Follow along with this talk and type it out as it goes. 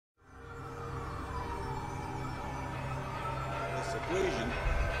equation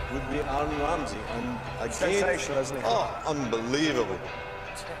would be Aaron Ramsey, and again, sensational, isn't he? Oh, unbelievable!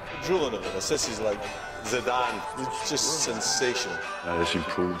 Drooling of it. This is like Zidane. It's just sensational. He's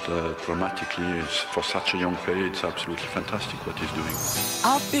improved dramatically. For such a young player, it's absolutely fantastic what he's doing.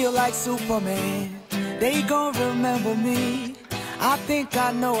 I feel like Superman. They gon' remember me. I think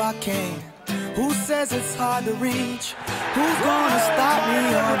I know I can. Who says it's hard to reach? Who's gonna stop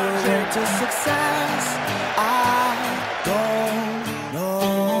me on the road to success? I don't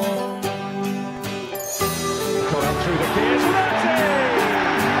know. Caught up through the gears. Ramsey!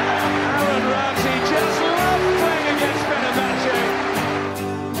 Aaron Ramsey just loves playing against Fenerbahce.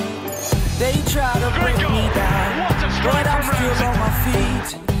 They try to break me down, but I'm still on my feet.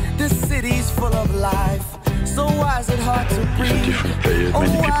 This city's full of life. So why is it hard to breathe? He's a different player.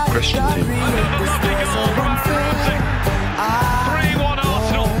 Many people question him. 3-1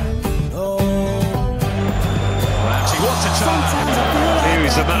 Arsenal. Ramsey, what a time. Here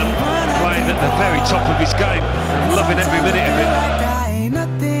is a man playing at the very top of his game, loving every minute of it. I ain't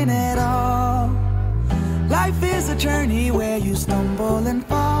nothing at all. Life is a journey where you stumble and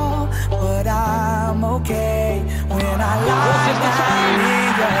fall, but I'm okay when I lie down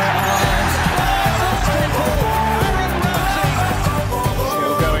in your arms.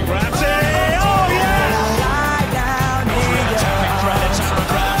 Still going Ramsey. Oh yes! Lie down in your arms.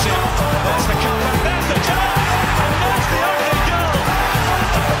 Ramsey. There's the comeback. There's the chance. And that's the only goal.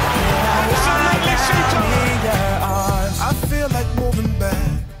 Absolutely super. In your arms. I feel like moving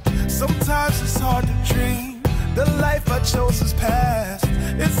back. Sometimes it's hard to dream. The life I chose is past.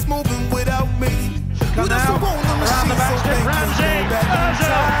 It's moving without me. Come now, around the back step, Ramsey,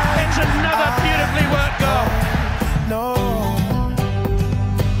 Ozil, it's another beautifully worked goal. No.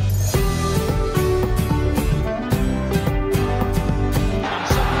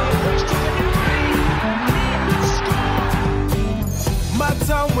 My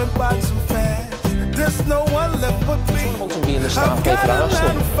time went by too fast. There's no one left but me. To be in the start play for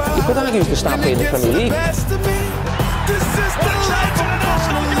Arsenal. You could argue to start playing in the Premier League. This is the life I'm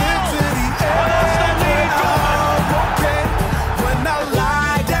gonna live to the end. Okay, when I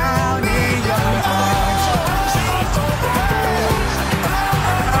lie down in your arms.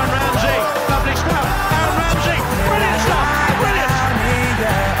 Aaron Ramsey, lovely stuff. Aaron Ramsey, brilliant stuff. Brilliant.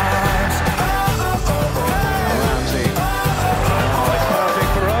 Ramsey, oh, it's perfect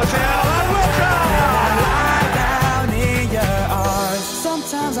for Ozil. And we'll Lie down in your arms.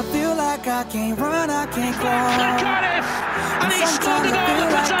 Sometimes I feel like I can't run, I can't crawl. And he scored the goal that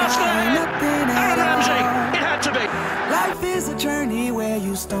puts Arsenal ahead. Aaron Ramsey, it had to be. Life is a journey where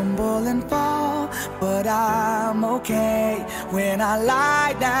you stumble and fall, but I'm okay when I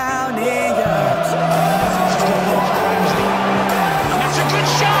lie down in your arms.